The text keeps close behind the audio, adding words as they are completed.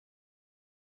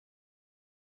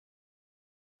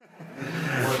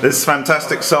This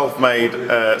fantastic self-made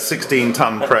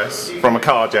 16-ton press from a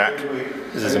car jack,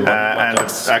 and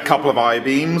a couple of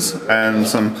I-beams and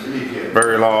some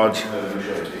very large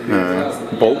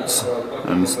bolts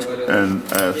and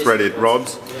threaded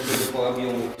rods.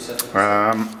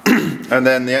 And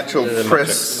then the actual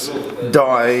press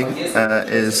die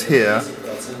is here,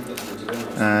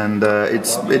 and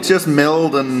it's just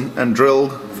milled and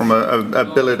drilled from a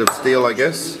billet of steel, I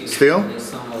guess. Steel?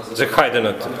 The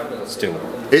hardened steel.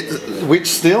 Which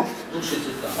steel?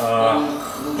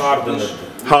 Hardened.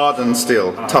 Hardened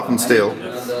steel, toughened steel.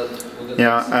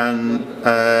 Yeah, and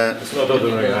It's not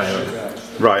ordinary iron.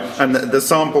 right, and the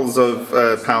samples of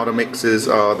powder mixes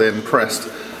are then pressed.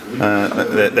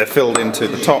 They're filled into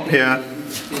the top here.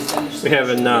 We have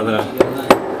another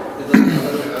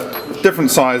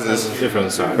Different sizes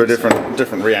for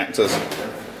different reactors,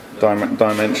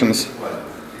 dimensions.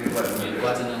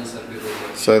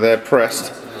 So they're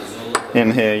pressed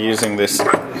in here using this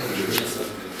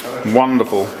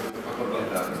wonderful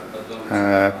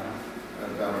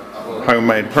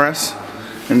homemade press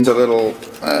into little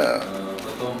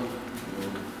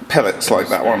pellets like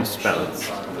that one.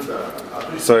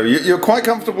 So you're quite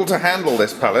comfortable to handle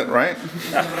this pellet, right?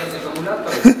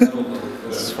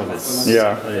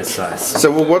 Yeah.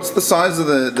 So what's the size of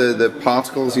the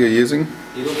particles you're using?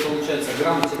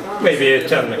 Maybe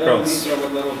 10 microns.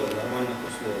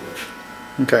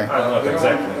 Okay. Not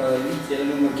exactly.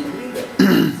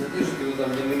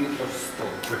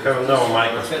 We have no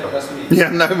microscope. Yeah,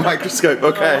 no microscope.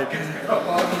 Okay.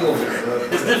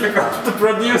 It's difficult to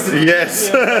produce it. Yes,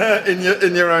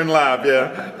 in your own lab.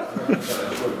 Yeah.